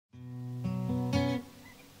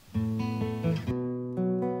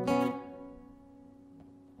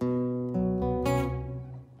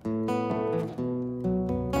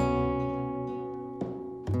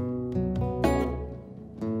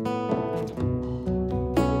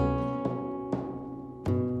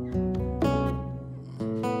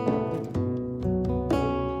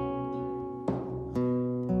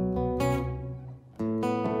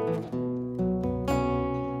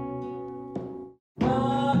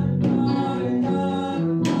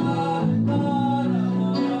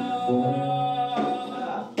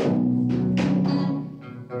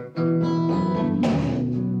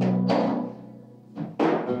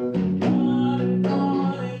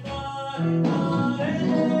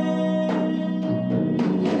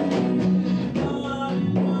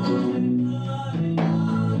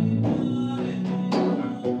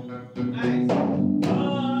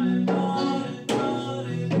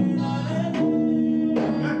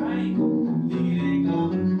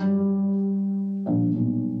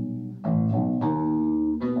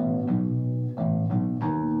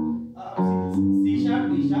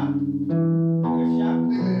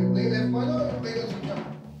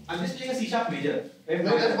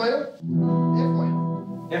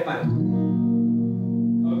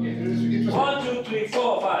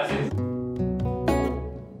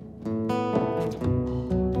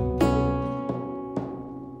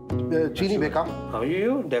Chini Beckham. How are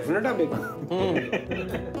you? Definitely Beckham.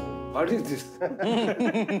 What is this?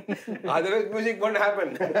 Otherwise music won't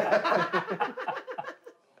happen.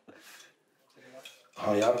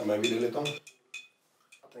 हाँ यार मैं भी ले लेता हूँ.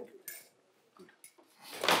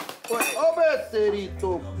 अबे तेरी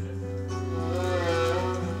तो.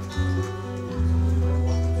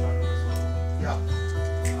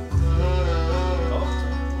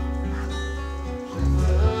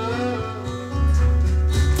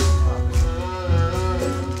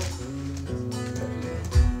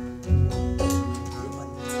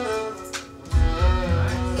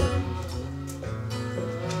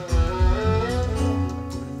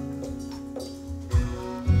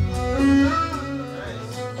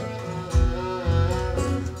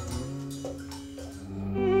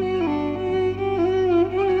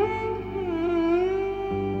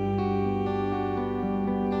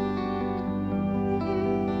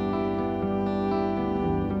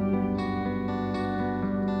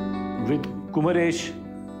 With Kumaresh,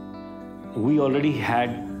 we already had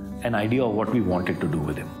an idea of what we wanted to do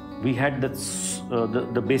with him. We had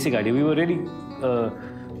the basic idea. We were really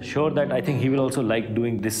sure that I think he will also like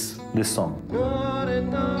doing this song.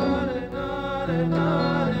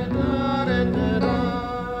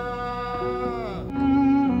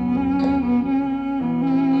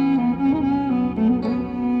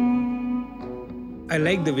 I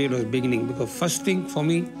like the way it was beginning because first thing for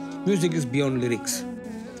me, music is beyond lyrics.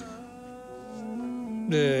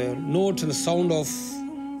 The notes and the sound of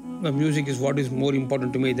the music is what is more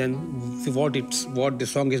important to me than what the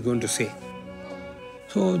song is going to say.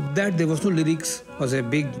 So that there was no lyrics was a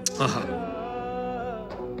big aha.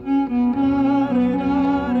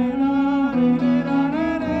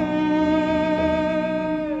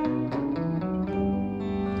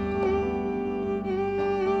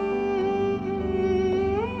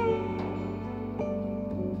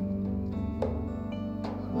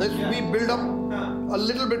 We build up a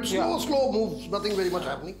little bit, slow moves, nothing very much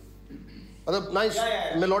happening. Other nice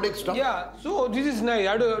melodic stuff. Yeah, so this is nice.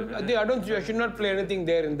 I should not play anything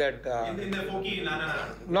there in that. In the folky,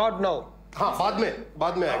 Not now. हाँ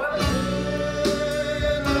बाद में आएगा.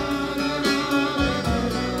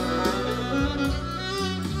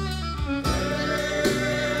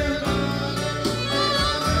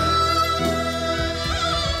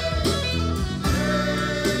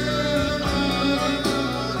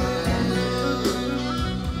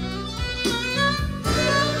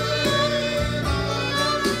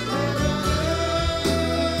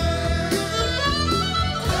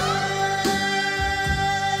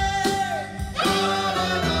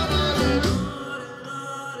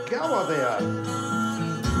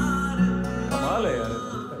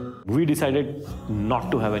 We decided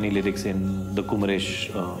not to have any lyrics in the Kumaresh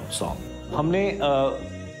song. हमने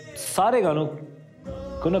सारे गानों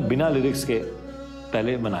को ना बिना लिरिक्स के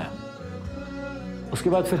पहले बनाया. उसके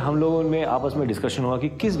बाद फिर हम लोगों में आपस में डिस्कशन हुआ कि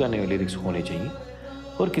किस गाने में लिरिक्स होने चाहिए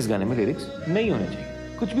और किस गाने में लिरिक्स नहीं होने चाहिए.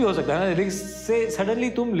 कुछ भी हो सकता है ना, लिरिक्स से सडनली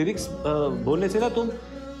तुम लिरिक्स बोलने से ना तुम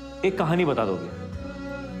एक कहानी बता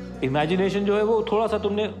दोगे. इमेजिनेशन जो है वो थोड़ा सा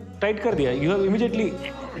तुमने टाइट कर दिया. You have immediately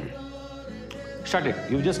shut it,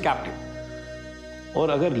 you just kept it. और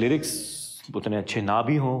अगर लिरिक्स उतने अच्छे ना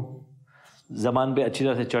भी हों, जबान पे अच्छी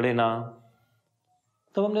तरह से चढ़े ना,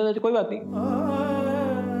 तब हमने कोई बात नहीं.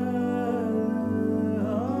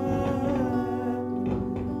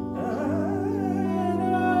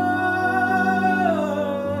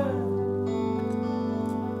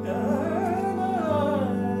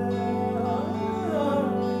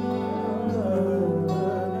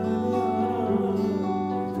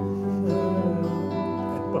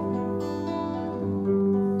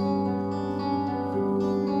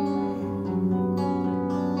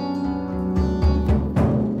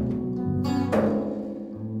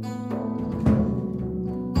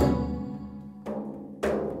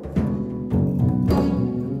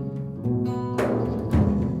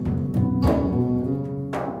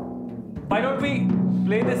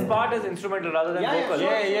 part as instrumental rather than vocal.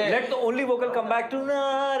 Let the only vocal come back to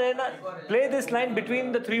na, re, na. Play this line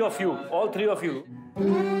between the three of you, all three of you.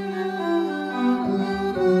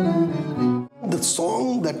 The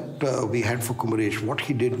song that we had for Kumaresh, what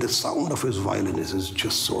he did, the sound of his violin is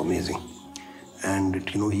just so amazing. And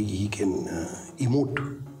he can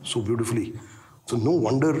emote so beautifully. So no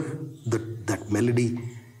wonder that melody,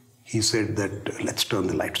 he said that let's turn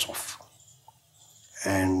the lights off.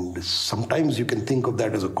 And sometimes you can think of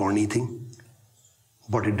that as a corny thing,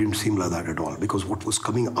 but it didn't seem like that at all, because what was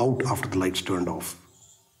coming out after the lights turned off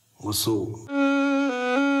was so...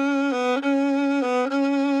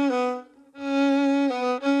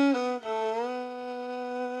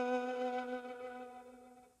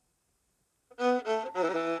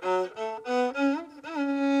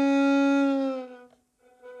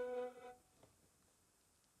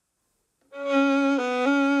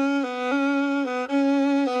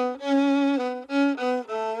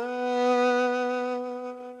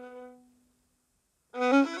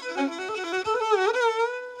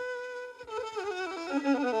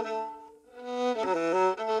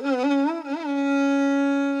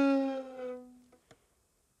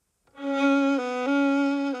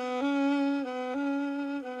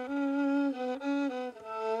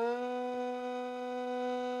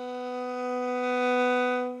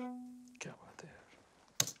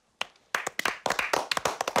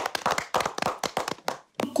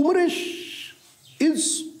 Kumaresh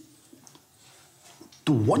is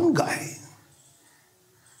the one guy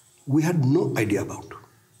we had no idea about.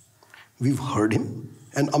 We've heard him,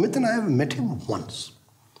 and Amit and I have met him once,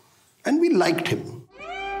 and we liked him.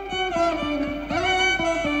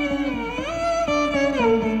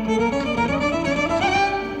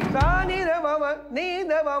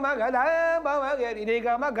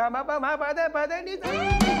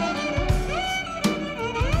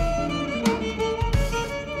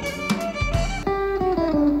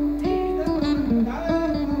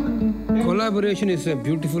 Collaboration is a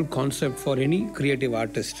beautiful concept for any creative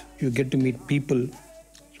artist. You get to meet people.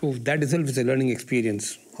 So that itself is a learning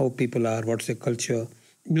experience. How people are, what's their culture.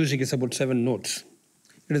 Music is about 7 notes.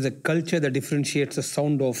 It is a culture that differentiates the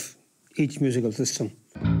sound of each musical system.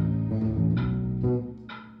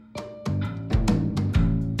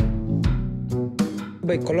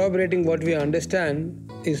 By collaborating, what we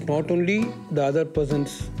understand is not only the other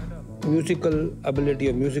person's musical ability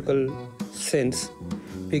or musical sense,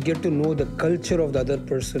 we get to know the culture of the other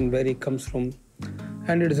person, where he comes from,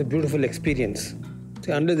 and it is a beautiful experience.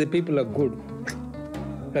 See, unless the people are good,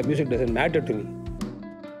 the music doesn't matter to me.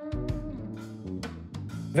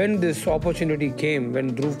 When this opportunity came,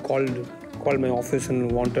 when Dhruv called my office and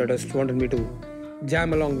wanted me to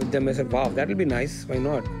jam along with them, I said, wow, that will be nice, why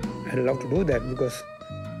not? I'd love to do that, because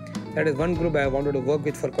that is one group I wanted to work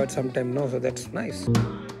with for quite some time now, so that's nice.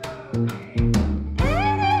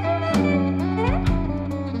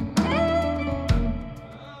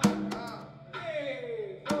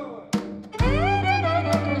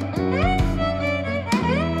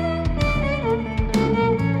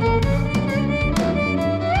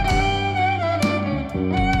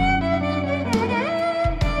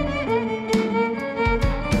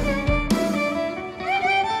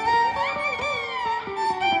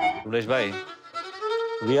 Kumaresh bhai,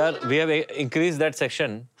 we have increased that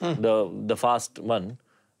section, the fast one,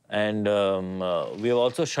 and we have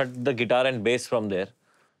also shut the guitar and bass from there,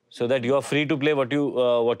 so that you are free to play what you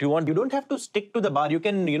want. You don't have to stick to the bar. You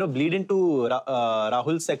can bleed into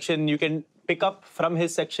Rahul's section. You can pick up from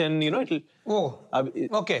his section. It'll. Oh,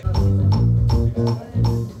 okay.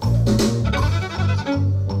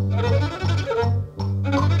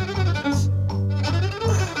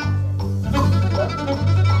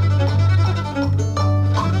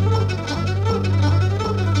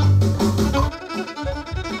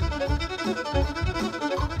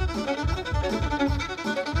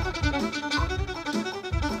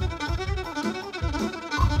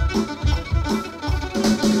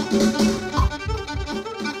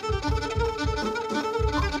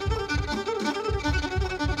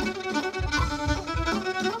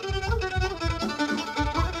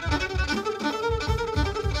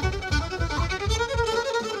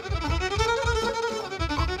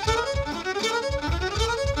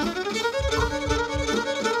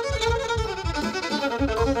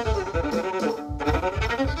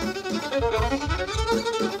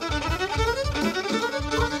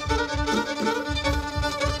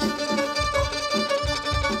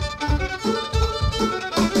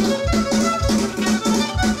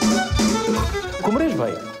 Kumaresh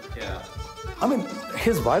bhai, I mean,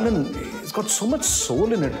 his violin, it's got so much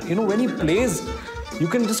soul in it. When he plays, you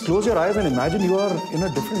can just close your eyes and imagine you are in a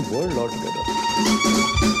different world altogether.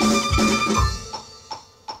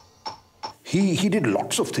 He did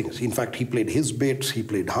lots of things. In fact, he played his bits, he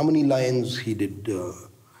played harmony lines, he did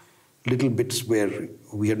little bits where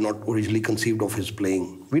we had not originally conceived of his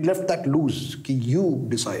playing. We left that loose, ki you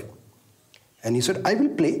decide. And he said, I will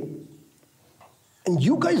play, and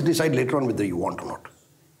you guys decide later on whether you want or not.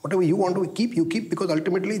 Whatever you want to keep, you keep, because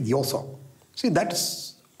ultimately it's your song. See,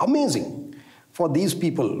 that's amazing for these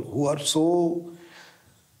people who are so,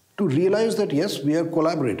 to realize that yes, we are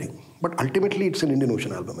collaborating, but ultimately it's an Indian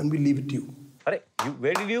Ocean album and we leave it to you.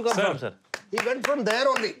 Where did you come from, sir? He went from there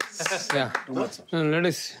only. Yeah. Too much. No, let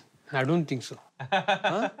us. I don't think so.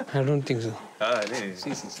 Huh? I don't think so.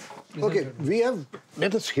 Okay,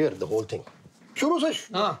 let us hear the whole thing. शुरू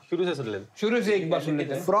से हाँ शुरू से सुन ले शुरू से एक बार सुन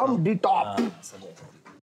लेते हैं from the top.